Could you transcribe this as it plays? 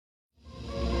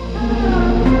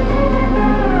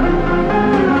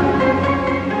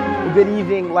Good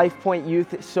evening, Life Point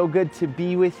Youth. It's so good to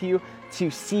be with you, to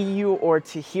see you, or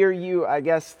to hear you, I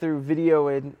guess, through video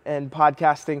and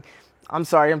podcasting. I'm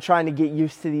sorry, I'm trying to get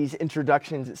used to these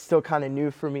introductions. It's still kind of new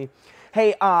for me.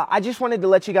 Hey, I just wanted to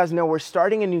let you guys know we're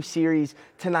starting a new series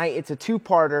tonight. It's a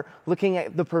two-parter looking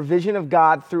at the provision of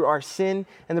God through our sin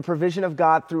and the provision of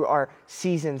God through our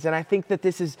seasons. And I think that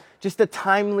this is just a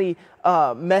timely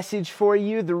message for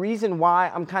you. The reason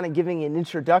why I'm kind of giving an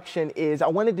introduction is I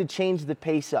wanted to change the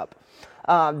pace up.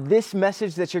 This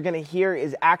message that you're going to hear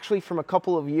is actually from a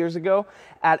couple of years ago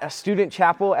at a student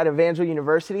chapel at Evangel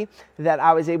University that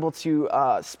I was able to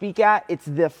speak at. It's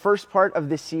the first part of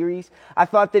this series. I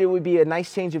thought that it would be a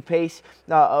nice change of pace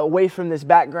away from this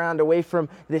background, away from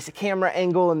this camera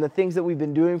angle and the things that we've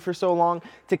been doing for so long,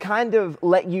 to kind of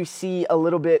let you see a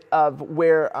little bit of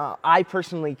where I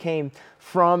personally came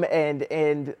from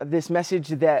and this message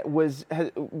that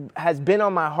has been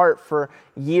on my heart for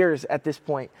years at this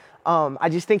point. I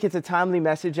just think it's a timely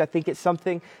message. I think it's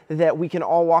something that we can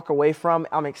all walk away from.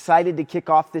 I'm excited to kick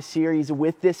off this series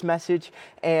with this message,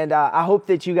 and I hope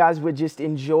that you guys would just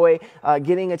enjoy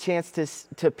getting a chance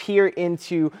to peer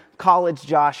into college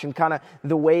Josh and kind of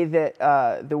the way that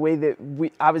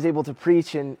I was able to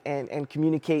preach and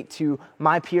communicate to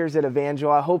my peers at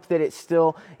Evangel. I hope that it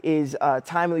still is a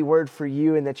timely word for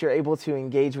you and that you're able to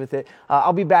engage with it.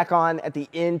 I'll be back on at the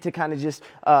end to kind of just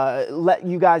let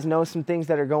you guys know some things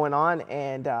that are going on,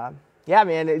 and yeah,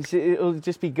 man, it'll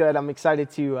just be good. I'm excited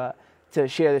to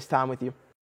share this time with you.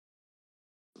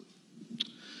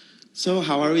 So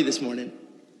how are we this morning?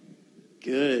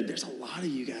 Good. There's a lot of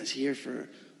you guys here for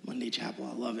Monday Chapel.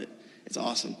 I love it. It's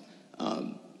awesome.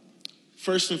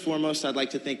 First and foremost, I'd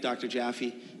like to thank Dr.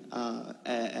 Jaffe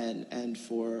and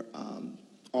for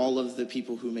all of the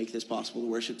people who make this possible, the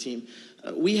worship team.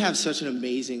 We have such an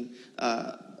amazing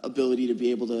ability to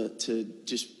be able to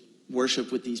just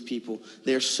worship with these people.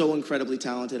 They're so incredibly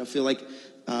talented. I feel like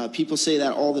people say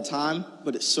that all the time,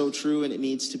 but it's so true, and it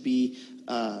needs to be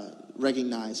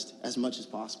recognized as much as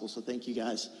possible. So thank you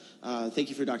guys. Thank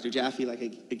you for Dr. Jaffe,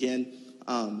 again.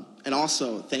 And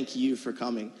also, thank you for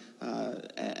coming,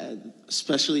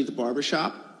 especially the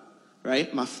barbershop,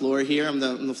 right? My floor here, I'm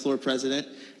the floor president,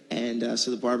 and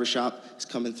so the barbershop is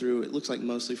coming through. It looks like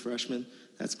mostly freshmen.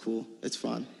 That's cool. It's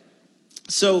fun.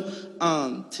 So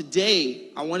today,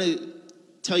 I want to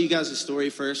tell you guys a story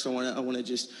first. I want to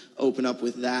just open up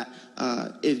with that.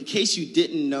 In case you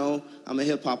didn't know, I'm a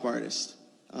hip-hop artist.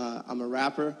 I'm a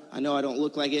rapper. I know I don't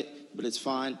look like it, but it's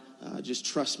fine. Just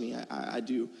trust me, I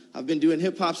do. I've been doing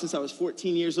hip-hop since I was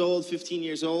 15 years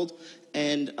old,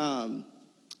 and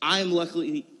I am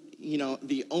luckily,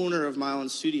 the owner of my own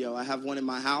studio. I have one in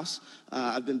my house.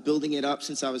 I've been building it up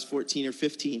since I was 14 or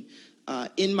 15.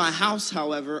 In my house,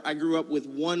 however, I grew up with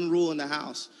one rule in the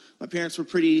house. My parents were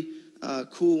pretty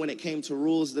cool when it came to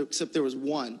rules, except there was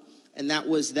one, and that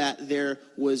was that there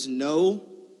was no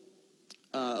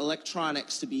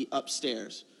electronics to be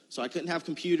upstairs. So I couldn't have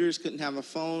computers, couldn't have a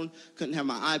phone, couldn't have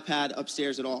my iPad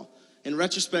upstairs at all. In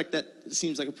retrospect, that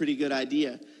seems like a pretty good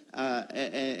idea,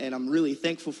 and I'm really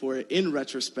thankful for it in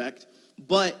retrospect.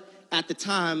 But at the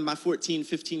time, my 14,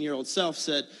 15-year-old self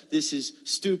said, this is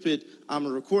stupid. I'm a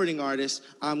recording artist.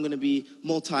 I'm going to be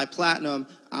multi-platinum.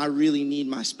 I really need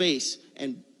my space.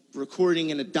 And recording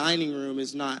in a dining room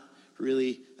is not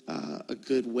really a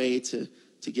good way to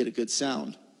get a good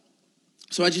sound.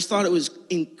 So I just thought it was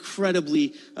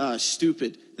incredibly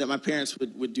stupid that my parents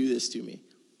would do this to me.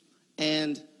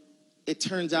 And it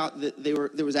turns out that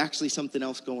there was actually something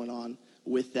else going on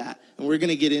with that. And we're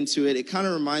going to get into it. It kind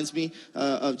of reminds me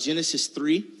of Genesis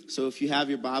 3. So if you have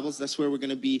your Bibles, that's where we're going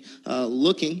to be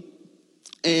looking.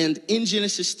 And in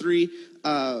Genesis 3,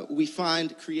 we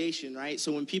find creation, right?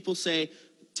 So when people say,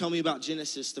 tell me about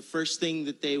Genesis, the first thing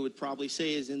that they would probably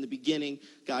say is, in the beginning,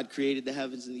 God created the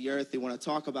heavens and the earth. They want to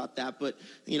talk about that. But,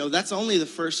 that's only the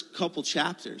first couple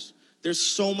chapters. There's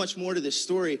so much more to this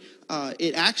story.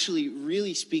 It actually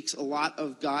really speaks a lot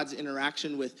of God's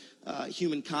interaction with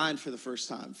humankind for the first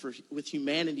time, with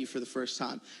humanity for the first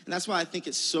time. And that's why I think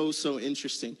it's so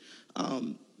interesting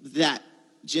that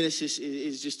Genesis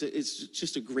is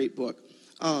just a great book.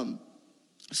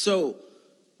 So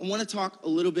I want to talk a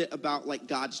little bit about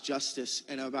God's justice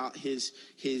and about his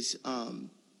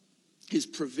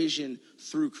provision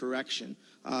through correction.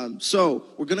 So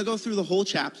we're going to go through the whole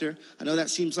chapter. I know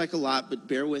that seems like a lot, but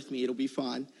bear with me. It'll be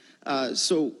fine.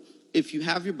 So if you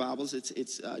have your Bibles,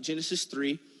 it's Genesis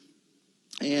 3,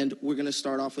 and we're going to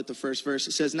start off with the first verse.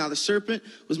 It says, now the serpent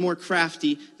was more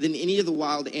crafty than any of the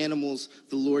wild animals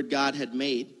the Lord God had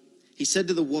made. He said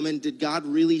to the woman, did God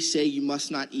really say you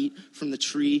must not eat from the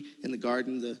tree in the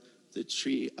garden, the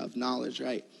tree of knowledge,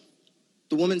 right?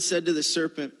 The woman said to the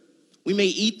serpent, "We may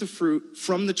eat the fruit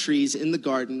from the trees in the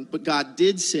garden, but God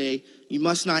did say, 'You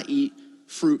must not eat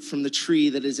fruit from the tree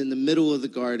that is in the middle of the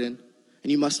garden,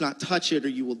 and you must not touch it or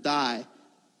you will die.'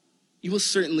 'You will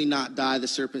certainly not die,' the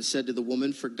serpent said to the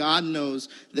woman, 'for God knows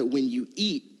that when you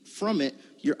eat from it,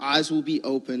 your eyes will be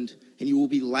opened, and you will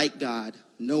be like God,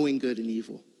 knowing good and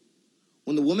evil.'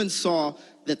 When the woman saw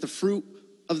that the fruit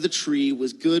of the tree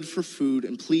was good for food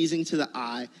and pleasing to the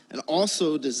eye, and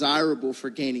also desirable for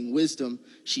gaining wisdom,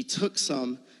 she took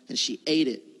some and she ate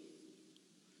it.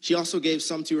 She also gave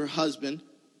some to her husband,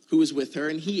 who was with her,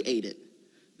 and he ate it.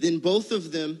 Then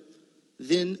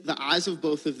the eyes of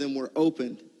both of them were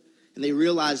opened, and they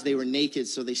realized they were naked,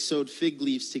 so they sewed fig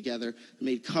leaves together and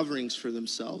made coverings for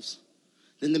themselves.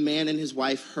 Then the man and his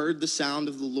wife heard the sound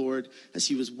of the Lord as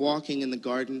he was walking in the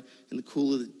garden in the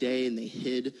cool of the day, and they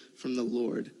hid from the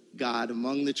Lord God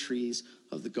among the trees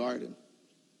of the garden."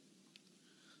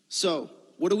 So,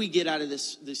 what do we get out of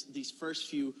these first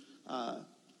few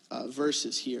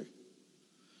verses here?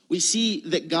 We see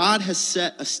that God has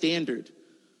set a standard,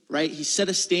 right? He set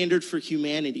a standard for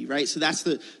humanity, right? So that's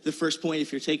the first point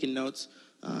if you're taking notes.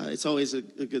 It's always a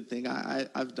good thing.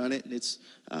 I've done it, and it's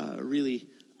really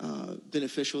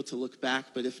beneficial to look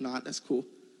back, but if not, that's cool.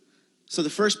 So the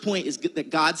first point is that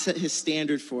God set his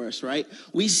standard for us, right?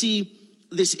 We see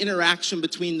this interaction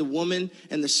between the woman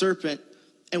and the serpent,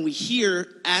 and we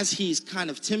hear as he's kind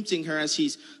of tempting her, as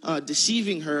he's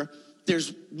deceiving her,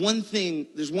 there's one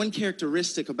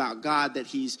characteristic about God that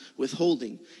he's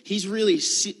withholding. He's really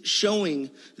showing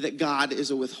that God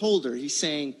is a withholder. He's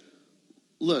saying,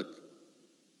 look,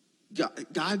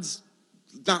 God's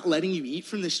not letting you eat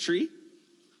from this tree.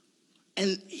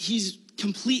 And he's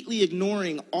completely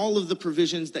ignoring all of the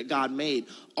provisions that God made,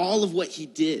 all of what he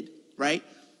did, right?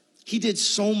 He did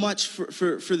so much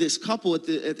for this couple at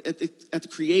the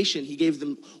creation. He gave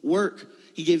them work.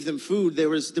 He gave them food. There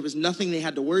was nothing they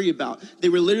had to worry about. They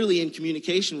were literally in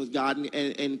communication with God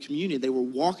and communion. They were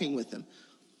walking with him.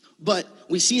 But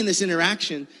we see in this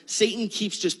interaction, Satan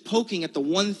keeps just poking at the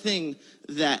one thing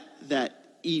that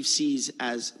Eve sees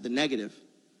as the negative,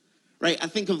 right? I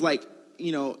think of like,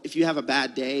 if you have a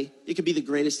bad day, it could be the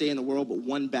greatest day in the world, but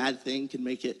one bad thing can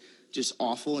make it just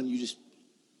awful, and you just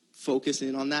focus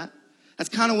in on that. That's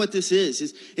kind of what this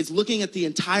is. It's looking at the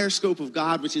entire scope of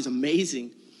God, which is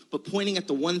amazing, but pointing at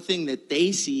the one thing that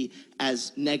they see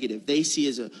as negative, they see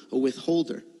as a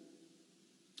withholder.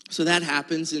 So that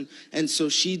happens, and so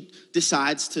she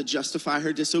decides to justify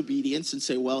her disobedience and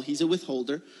say, well, he's a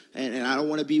withholder, and I don't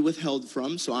want to be withheld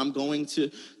from, so I'm going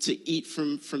to eat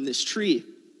from this tree.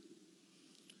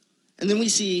 And then we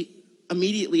see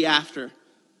immediately after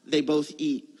they both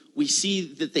eat, we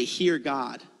see that they hear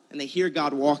God, and they hear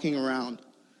God walking around.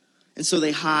 And so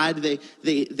they hide,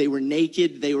 they were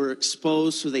naked, they were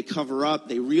exposed, so they cover up,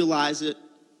 they realize it.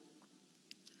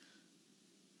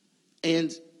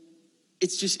 And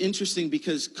it's just interesting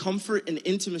because comfort and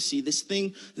intimacy, this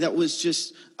thing that was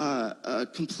just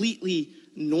completely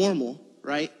normal,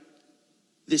 right?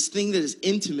 This thing that is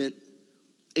intimate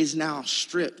is now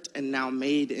stripped and now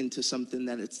made into something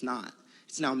that it's not.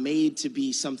 It's now made to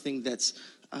be something that's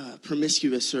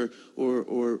promiscuous or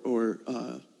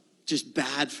just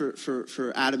bad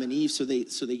for Adam and Eve. So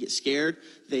they get scared.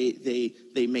 They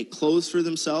make clothes for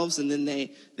themselves, and then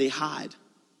they hide.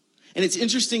 And it's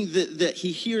interesting that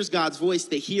he hears God's voice.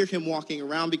 They hear him walking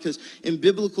around, because in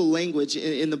biblical language,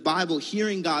 in the Bible,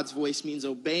 hearing God's voice means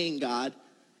obeying God.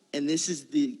 And this is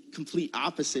the complete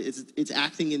opposite. It's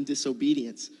acting in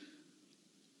disobedience.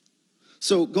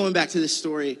 So going back to this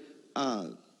story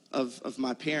of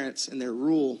my parents and their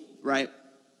rule, right?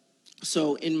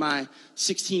 So in my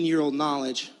 16-year-old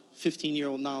knowledge,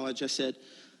 15-year-old knowledge, I said,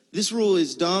 this rule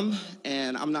is dumb,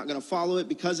 and I'm not going to follow it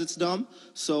because it's dumb.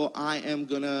 So I am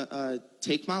going to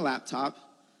take my laptop.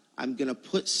 I'm going to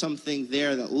put something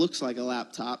there that looks like a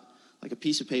laptop, like a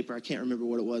piece of paper. I can't remember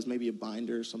what it was, maybe a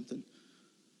binder or something.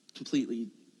 Completely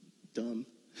dumb.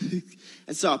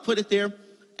 And so I put it there,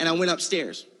 and I went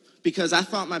upstairs because I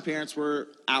thought my parents were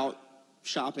out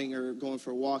shopping or going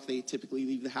for a walk. They typically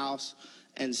leave the house.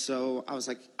 And so I was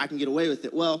like, I can get away with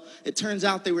it. Well, it turns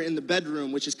out they were in the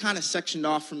bedroom, which is kind of sectioned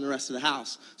off from the rest of the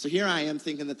house. So here I am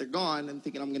thinking that they're gone and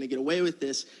thinking I'm going to get away with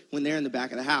this when they're in the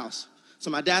back of the house. So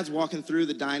my dad's walking through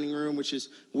the dining room, which is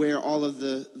where all of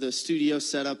the studio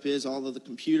setup is, all of the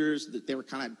computers, that they were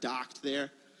kind of docked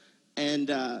there. And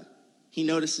he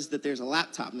notices that there's a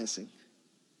laptop missing.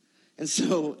 And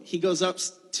so he goes up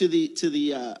to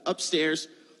the upstairs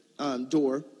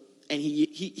door, and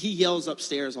he yells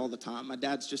upstairs all the time. My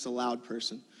dad's just a loud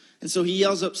person. And so he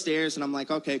yells upstairs, and I'm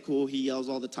like, okay, cool. He yells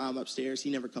all the time upstairs. He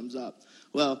never comes up.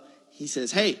 Well, he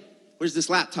says, hey, where's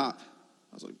this laptop?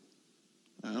 I was like,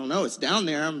 I don't know. It's down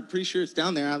there. I'm pretty sure it's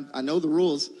down there. I know the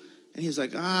rules. And he was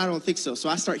like, I don't think so. So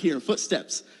I start hearing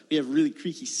footsteps. We have really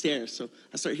creaky stairs. So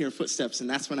I start hearing footsteps, and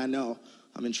that's when I know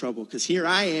I'm in trouble. Because here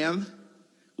I am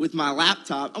with my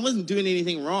laptop. I wasn't doing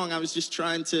anything wrong. I was just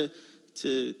trying to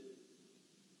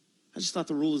I just thought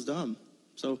the rule was dumb.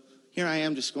 So here I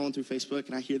am just scrolling through Facebook,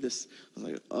 and I hear this. I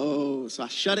was like, oh. So I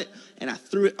shut it, and I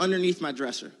threw it underneath my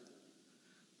dresser.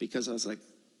 Because I was like,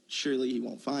 surely he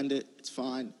won't find it. It's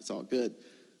fine. It's all good.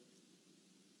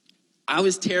 I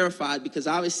was terrified because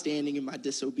I was standing in my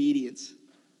disobedience.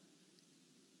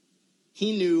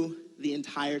 He knew the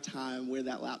entire time where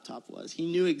that laptop was. He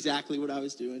knew exactly what I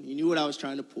was doing. He knew what I was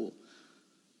trying to pull.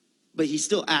 But he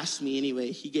still asked me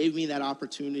anyway. He gave me that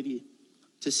opportunity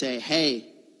to say, hey,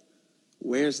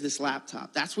 where's this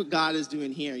laptop? That's what God is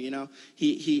doing here, you know.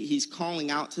 He's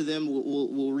calling out to them.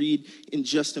 We'll read in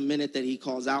just a minute that he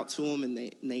calls out to them, and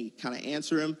they kind of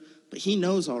answer him. But he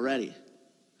knows already.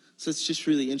 So it's just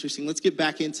really interesting. Let's get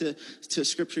back into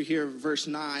scripture here, verse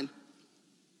 9.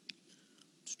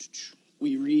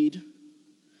 We read,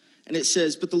 and it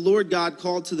says, but the Lord God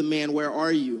called to the man, where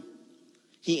are you?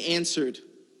 He answered,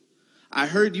 I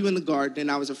heard you in the garden,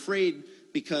 and I was afraid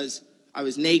because I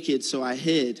was naked, so I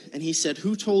hid. And he said,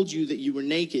 who told you that you were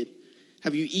naked?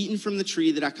 Have you eaten from the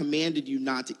tree that I commanded you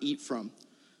not to eat from?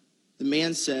 The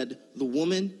man said, the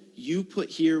woman you put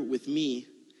here with me,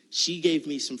 she gave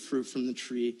me some fruit from the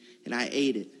tree, and I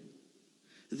ate it.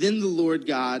 Then the Lord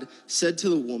God said to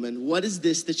the woman, what is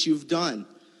this that you've done?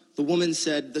 The woman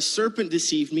said, the serpent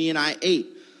deceived me, and I ate.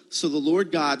 So the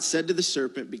Lord God said to the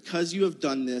serpent, because you have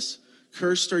done this,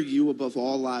 cursed are you above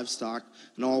all livestock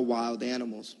and all wild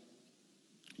animals.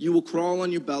 You will crawl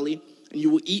on your belly, and you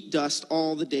will eat dust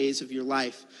all the days of your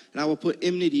life. And I will put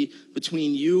enmity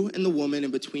between you and the woman,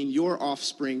 and between your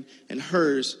offspring and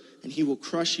hers, and he will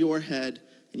crush your head,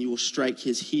 and you will strike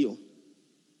his heel.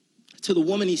 To the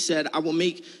woman he said, I will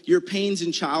make your pains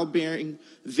in childbearing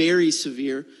very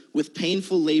severe. With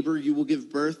painful labor you will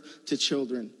give birth to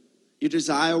children. Your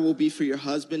desire will be for your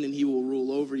husband, and he will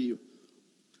rule over you.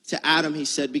 To Adam he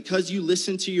said, because you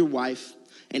listened to your wife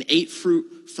and ate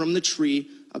fruit from the tree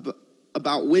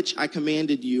about which I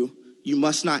commanded you, you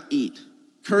must not eat.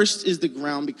 Cursed is the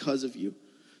ground because of you.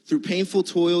 Through painful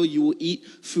toil, you will eat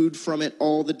food from it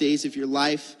all the days of your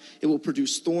life. It will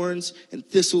produce thorns and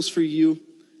thistles for you,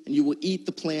 and you will eat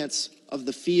the plants of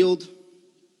the field.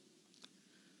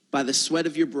 By the sweat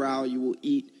of your brow, you will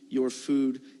eat your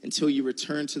food until you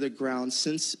return to the ground,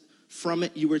 since from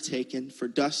it you were taken. For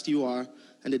dust you are,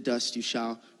 and to dust you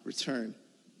shall return.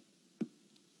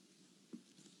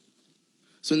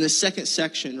 So in this second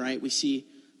section, right, we see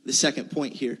the second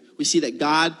point here. We see that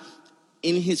God,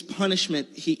 in his punishment,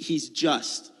 he's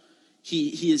just.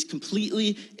 He is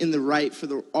completely in the right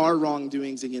for our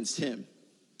wrongdoings against him.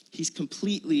 He's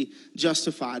completely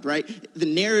justified, right? The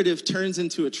narrative turns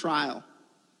into a trial,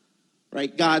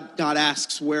 right? God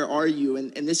asks, where are you?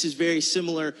 And this is very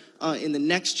similar in the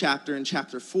next chapter, in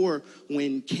chapter 4,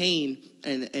 when Cain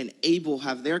and Abel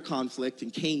have their conflict,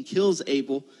 and Cain kills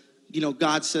Abel. You know,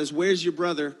 God says, where's your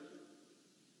brother?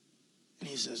 And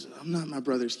he says, I'm not my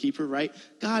brother's keeper, right?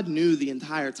 God knew the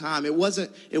entire time. It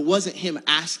wasn't him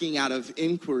asking out of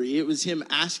inquiry. It was him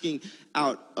asking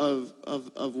out of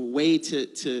a way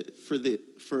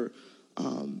for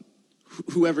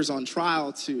whoever's on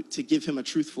trial to give him a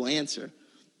truthful answer.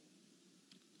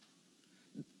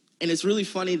 And it's really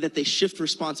funny that they shift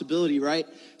responsibility, right?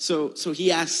 So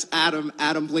he asks Adam,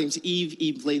 Adam blames Eve,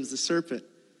 Eve blames the serpent.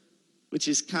 Which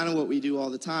is kind of what we do all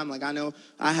the time. Like, I know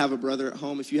I have a brother at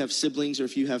home. If you have siblings or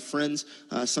if you have friends,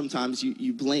 sometimes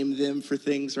you blame them for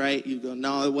things, right? You go,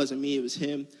 no, it wasn't me, it was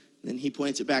him. And then he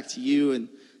points it back to you. And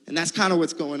that's kind of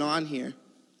what's going on here.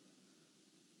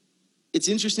 It's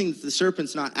interesting that the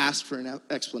serpent's not asked for an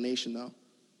explanation, though.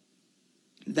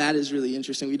 That is really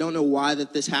interesting. We don't know why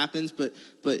that this happens, but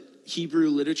Hebrew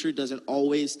literature doesn't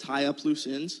always tie up loose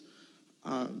ends.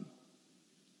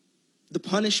 The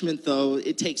punishment, though,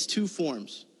 it takes two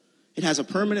forms. It has a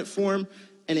permanent form,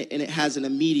 and it has an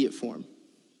immediate form.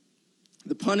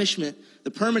 The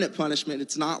permanent punishment,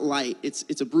 it's not light.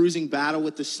 It's a bruising battle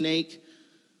with the snake.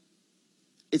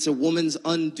 It's a woman's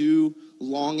undue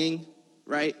longing,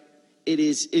 right? It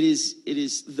is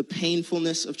the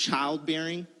painfulness of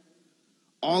childbearing.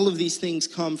 All of these things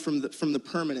come from the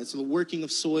permanent. So the working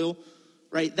of soil,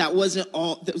 right?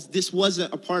 This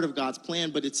wasn't a part of God's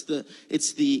plan, but it's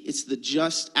the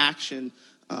just action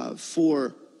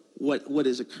for what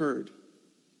has occurred.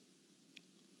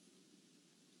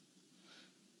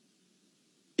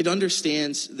 It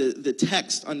understands, the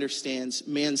text understands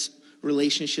man's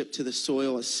relationship to the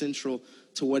soil as central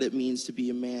to what it means to be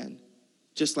a man.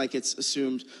 Just like it's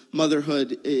assumed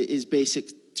motherhood is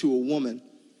basic to a woman.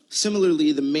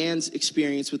 Similarly, the man's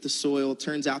experience with the soil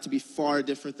turns out to be far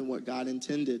different than what God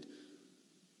intended,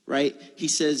 right? He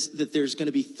says that there's going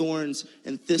to be thorns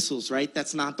and thistles, right?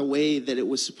 That's not the way that it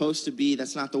was supposed to be.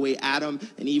 That's not the way Adam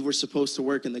and Eve were supposed to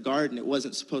work in the garden. It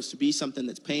wasn't supposed to be something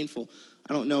that's painful.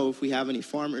 I don't know if we have any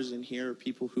farmers in here or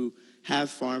people who have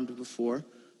farmed before.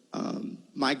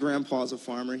 My grandpa's a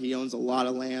farmer. He owns a lot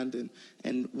of land.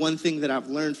 And one thing that I've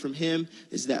learned from him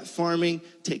is that farming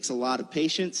takes a lot of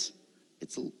patience.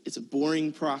 It's a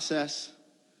boring process.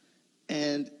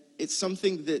 And it's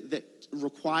something that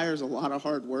requires a lot of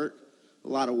hard work, a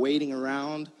lot of waiting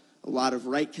around, a lot of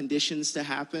right conditions to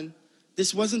happen.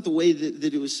 This wasn't the way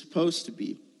that it was supposed to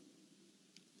be.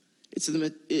 It's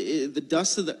the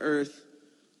dust of the earth,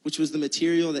 which was the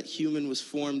material that human was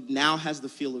formed, now has the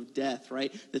feel of death,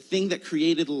 right? The thing that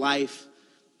created life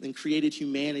and created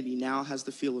humanity now has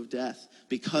the feel of death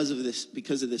because of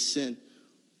this sin.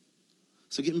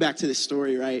 So getting back to this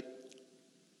story, right?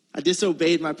 I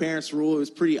disobeyed my parents' rule. It was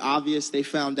pretty obvious. They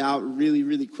found out really,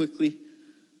 really quickly.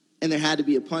 And there had to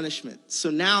be a punishment.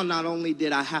 So now not only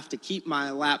did I have to keep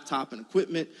my laptop and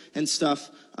equipment and stuff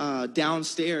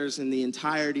downstairs in the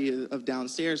entirety of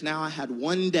downstairs, now I had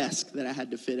one desk that I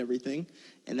had to fit everything.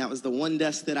 And that was the one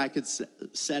desk that I could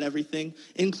set everything,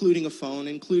 including a phone,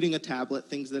 including a tablet,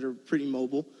 things that are pretty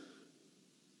mobile.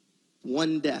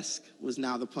 One desk was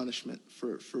now the punishment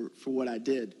for what I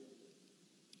did.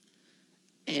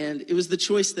 And it was the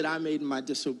choice that I made in my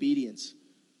disobedience.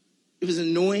 It was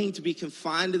annoying to be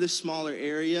confined to this smaller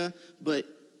area, but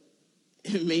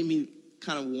it made me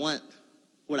kind of want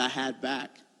what I had back.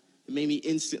 It made me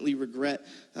instantly regret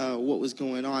what was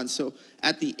going on. So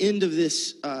at the end of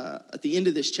this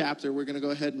chapter, we're going to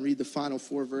go ahead and read the final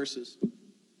 4 verses.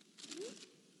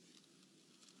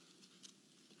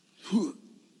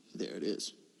 There it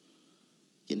is.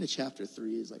 Getting to chapter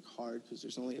 3 is like hard because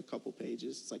there's only a couple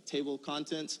pages. It's like table of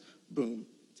contents, boom,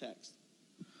 text.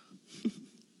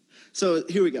 So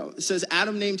here we go. It says,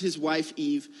 Adam named his wife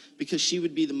Eve because she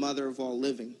would be the mother of all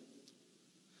living.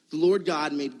 The Lord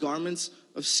God made garments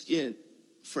of skin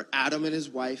for Adam and his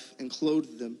wife and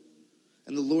clothed them.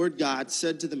 And the Lord God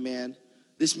said to the man,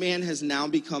 this man has now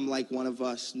become like one of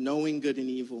us, knowing good and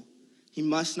evil. He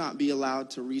must not be allowed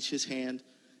to reach his hand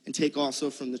and take also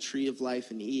from the tree of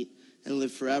life and eat and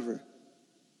live forever.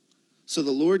 So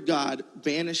the Lord God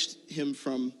banished him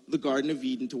from the Garden of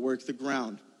Eden to work the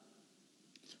ground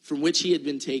from which he had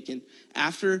been taken.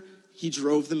 After he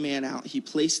drove the man out, he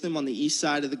placed them on the east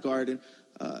side of the garden,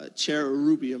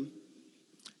 cherubim,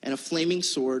 and a flaming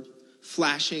sword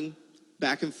flashing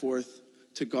back and forth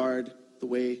to guard the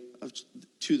way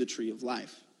to the tree of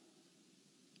life.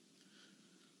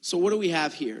 So what do we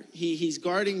have here? He's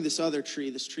guarding this other tree,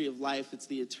 this tree of life. It's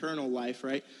the eternal life,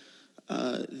 right?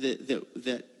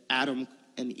 That Adam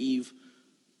and Eve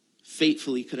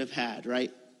fatefully could have had,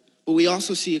 right? But we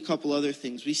also see a couple other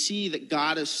things. We see that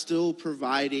God is still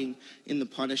providing in the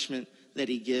punishment that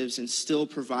he gives and still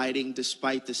providing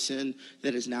despite the sin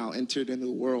that has now entered into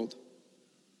the world.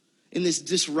 In this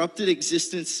disrupted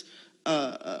existence,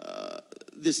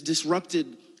 this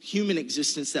disrupted human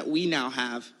existence that we now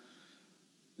have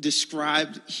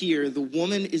described here, the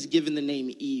woman is given the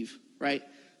name Eve, right?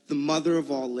 The mother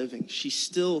of all living. She's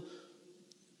still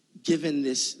given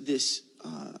this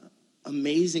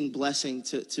amazing blessing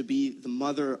to be the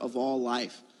mother of all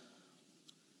life.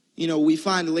 You know, we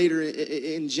find later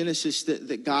in Genesis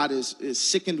that God is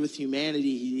sickened with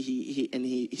humanity.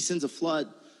 He sends a flood.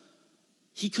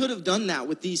 He could have done that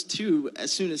with these two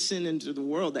as soon as sin entered the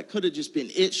world. That could have just been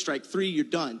it. Strike 3, you're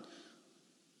done.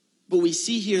 But we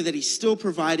see here that he's still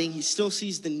providing. He still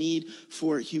sees the need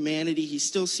for humanity. He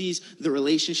still sees the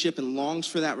relationship and longs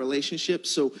for that relationship.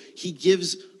 So he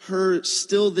gives her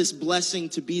still this blessing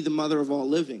to be the mother of all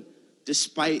living,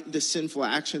 despite the sinful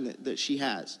action that she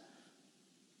has.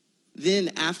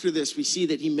 Then after this, we see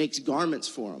that he makes garments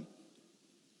for them.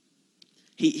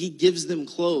 He gives them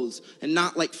clothes, and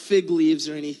not like fig leaves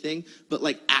or anything, but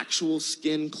like actual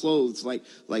skin clothes, I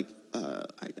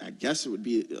guess it would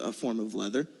be a form of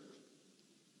leather.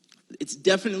 It's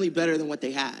definitely better than what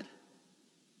they had.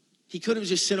 He could have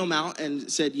just sent them out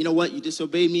and said, you know what, you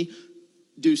disobeyed me,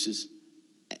 deuces.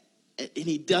 And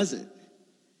he doesn't.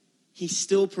 He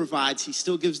still provides. He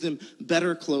still gives them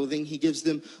better clothing. He gives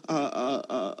them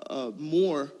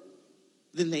more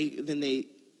than they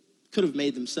could have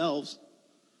made themselves.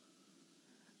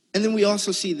 And then we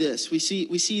also see this. We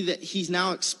see that he's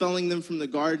now expelling them from the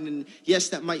garden. And yes,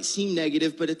 that might seem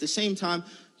negative, but at the same time,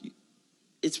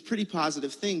 it's a pretty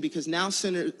positive thing because now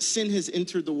sin has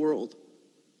entered the world.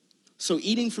 So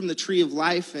eating from the tree of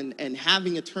life and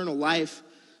having eternal life,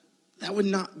 that would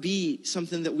not be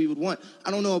something that we would want.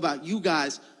 I don't know about you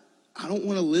guys. I don't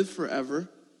want to live forever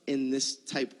in this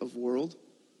type of world.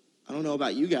 I don't know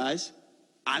about you guys.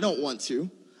 I don't want to.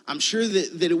 I'm sure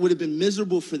that it would have been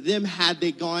miserable for them had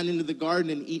they gone into the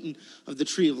garden and eaten of the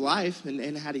tree of life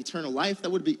and had eternal life. That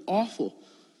would be awful.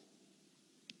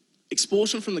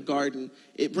 Expulsion from the garden,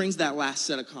 it brings that last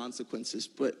set of consequences,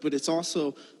 but it's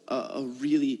also a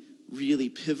really, really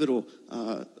pivotal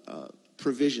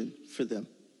provision for them.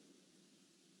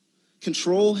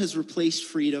 Control has replaced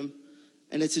freedom,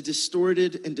 and it's a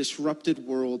distorted and disrupted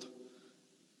world.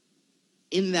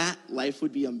 In that, life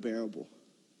would be unbearable.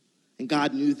 And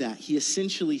God knew that. He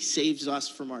essentially saves us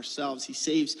from ourselves. He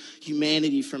saves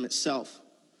humanity from itself.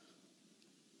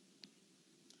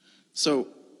 So,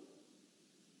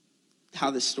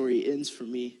 how this story ends for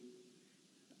me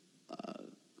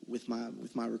with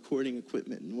my recording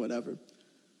equipment and whatever.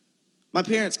 My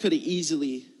parents could have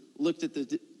easily looked at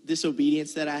the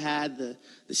disobedience that I had, the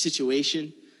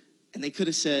situation, and they could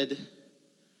have said,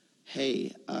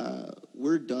 hey,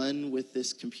 we're done with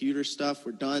this computer stuff.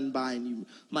 We're done buying you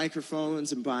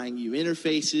microphones and buying you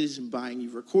interfaces and buying you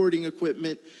recording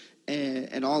equipment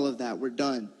and all of that. We're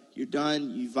done. You're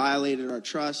done. You violated our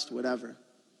trust, whatever.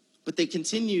 But they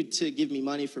continued to give me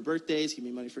money for birthdays, give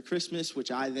me money for Christmas,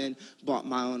 which I then bought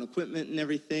my own equipment and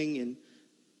everything. And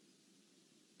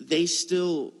they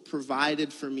still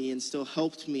provided for me and still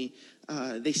helped me.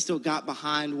 They still got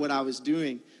behind what I was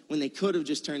doing when they could have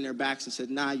just turned their backs and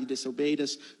said, nah, you disobeyed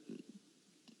us.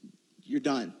 You're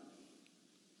done.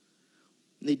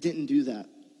 And they didn't do that.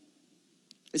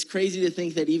 It's crazy to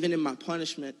think that even in my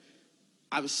punishment,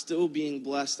 I was still being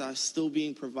blessed. I was still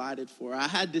being provided for. I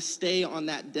had to stay on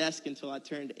that desk until I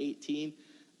turned 18.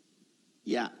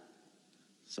 Yeah.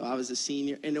 So I was a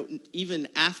senior. And even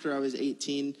after I was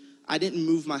 18, I didn't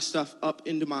move my stuff up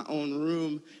into my own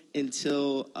room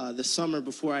until the summer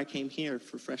before I came here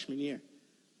for freshman year.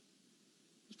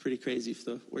 It's pretty crazy if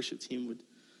the worship team would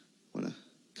want to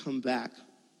come back.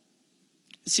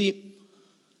 See,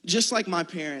 just like my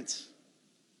parents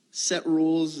set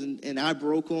rules and I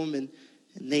broke them and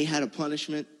they had a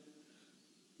punishment,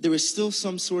 there was still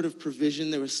some sort of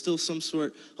provision. There was still some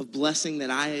sort of blessing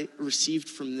that I received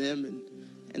from them.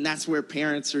 And that's where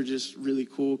parents are just really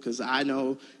cool, because I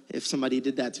know if somebody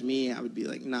did that to me, I would be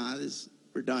like, nah,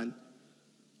 we're done.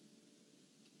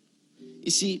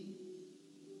 You see,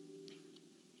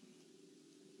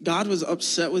 God was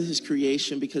upset with his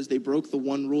creation because they broke the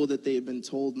one rule that they had been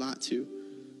told not to.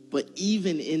 But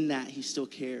even in that, he still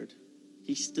cared.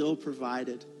 He still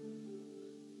provided.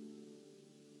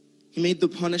 He made the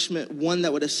punishment one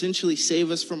that would essentially save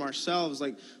us from ourselves.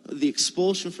 Like the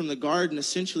expulsion from the garden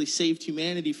essentially saved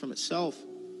humanity from itself.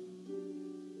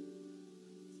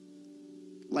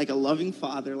 Like a loving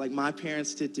father, like my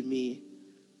parents did to me,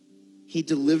 he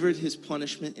delivered his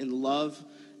punishment in love,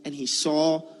 and he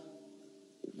saw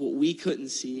what we couldn't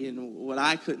see and what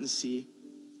I couldn't see,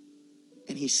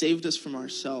 and he saved us from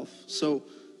ourselves. So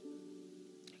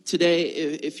today,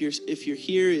 if you're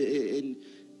here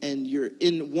and you're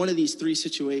in one of these three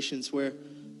situations where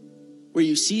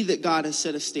you see that God has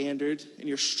set a standard and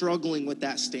you're struggling with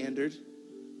that standard,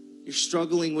 you're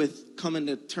struggling with coming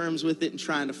to terms with it and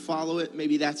trying to follow it,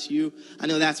 maybe that's you. I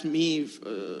know that's me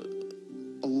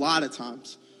a lot of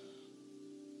times.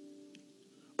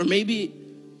 Or maybe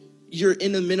you're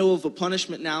in the middle of a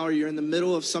punishment now, or you're in the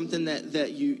middle of something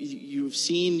that you've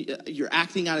seen, you're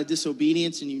acting out of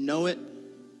disobedience and you know it,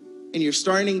 and you're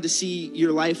starting to see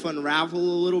your life unravel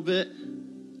a little bit,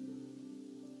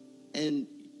 and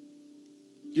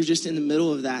you're just in the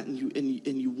middle of that, and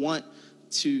you want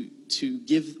to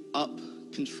give up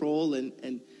control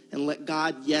and let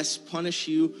God, yes, punish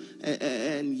you,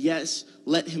 and yes,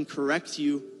 let him correct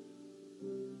you,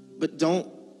 but don't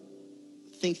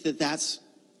think that that's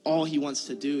all he wants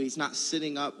to do. He's not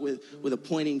sitting up with a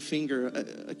pointing finger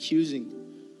accusing.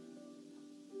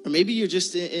 Or maybe you're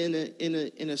just in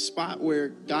a spot where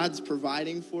God's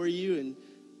providing for you and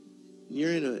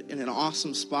you're in an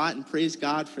awesome spot, and praise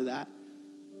God for that.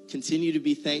 Continue to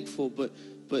be thankful,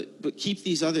 but keep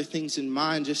these other things in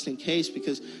mind just in case,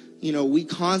 because we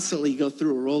constantly go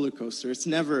through a roller coaster.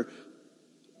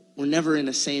 We're never in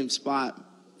the same spot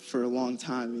for a long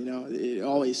time. It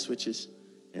always switches,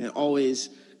 and it always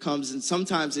comes, and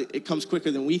sometimes it comes quicker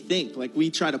than we think. Like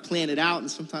we try to plan it out, and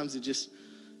sometimes it just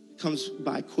comes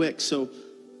by quick. So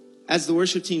as the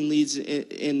worship team leads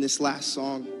in this last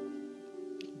song,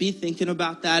 be thinking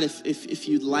about that. If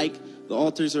you'd like, the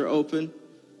altars are open.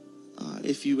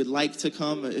 If you would like to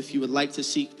come, if you would like to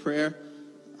seek prayer,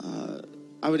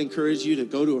 I would encourage you to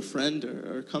go to a friend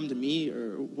or come to me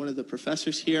or one of the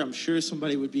professors here. I'm sure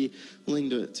somebody would be willing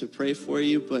to pray for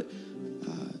you. But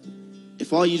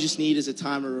if all you just need is a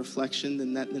time of reflection,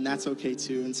 then that's okay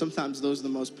too. And sometimes those are the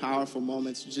most powerful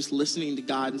moments, just listening to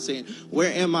God and saying,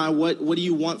 where am I? What do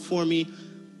you want for me?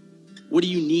 What do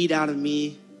you need out of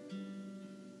me?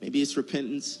 Maybe it's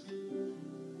repentance.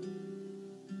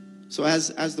 So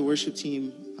as the worship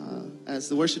team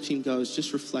goes,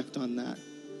 just reflect on that.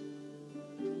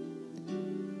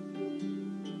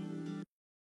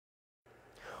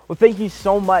 Well, thank you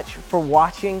so much for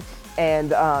watching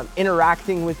and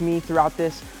interacting with me throughout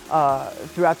this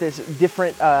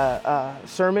different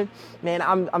sermon. Man,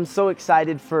 I'm so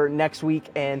excited for next week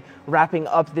and wrapping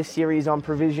up this series on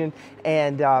provision.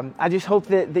 And I just hope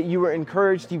that you were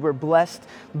encouraged, you were blessed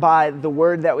by the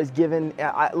word that was given.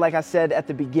 Like I said at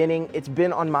the beginning, it's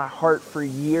been on my heart for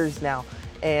years now.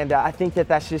 And I think that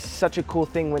that's just such a cool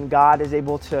thing when God is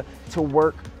able to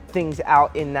work things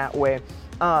out in that way.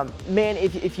 Man,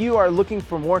 if you are looking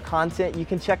for more content, you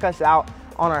can check us out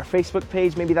on our Facebook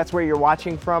page. Maybe that's where you're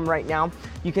watching from right now.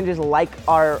 You can just like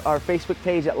our Facebook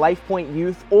page at LifePoint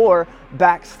Youth or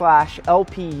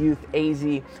 /LP Youth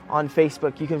AZ on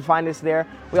Facebook. You can find us there.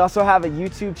 We also have a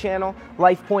YouTube channel,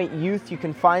 LifePoint Youth. You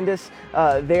can find us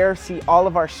there, see all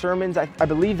of our sermons. I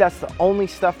believe that's the only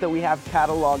stuff that we have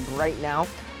cataloged right now,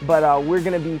 but we're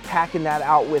going to be packing that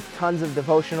out with tons of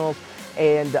devotionals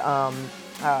and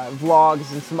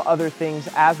vlogs and some other things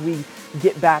as we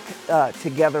get back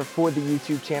together for the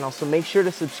YouTube channel. So make sure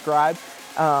to subscribe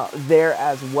there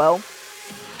as well.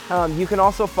 You can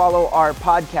also follow our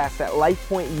podcast at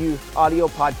LifePoint Youth Audio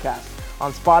Podcast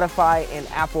on Spotify and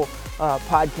Apple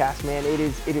Podcasts. Man, it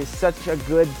is such a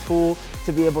good tool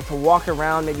to be able to walk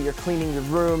around. Maybe you're cleaning your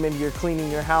room, maybe you're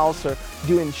cleaning your house or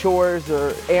doing chores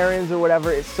or errands or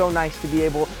whatever. It's so nice to be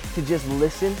able to just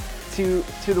listen to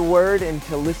the word and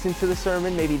to listen to the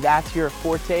sermon. Maybe that's your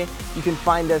forte. You can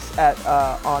find us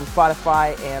on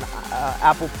Spotify and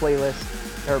Apple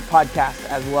playlists or podcasts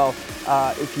as well,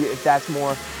 if that's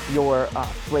more your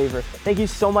flavor. Thank you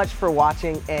so much for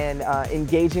watching and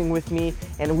engaging with me,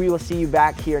 and we will see you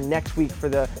back here next week for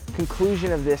the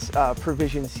conclusion of this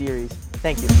provision series.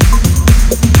 Thank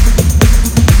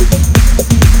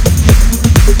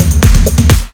you.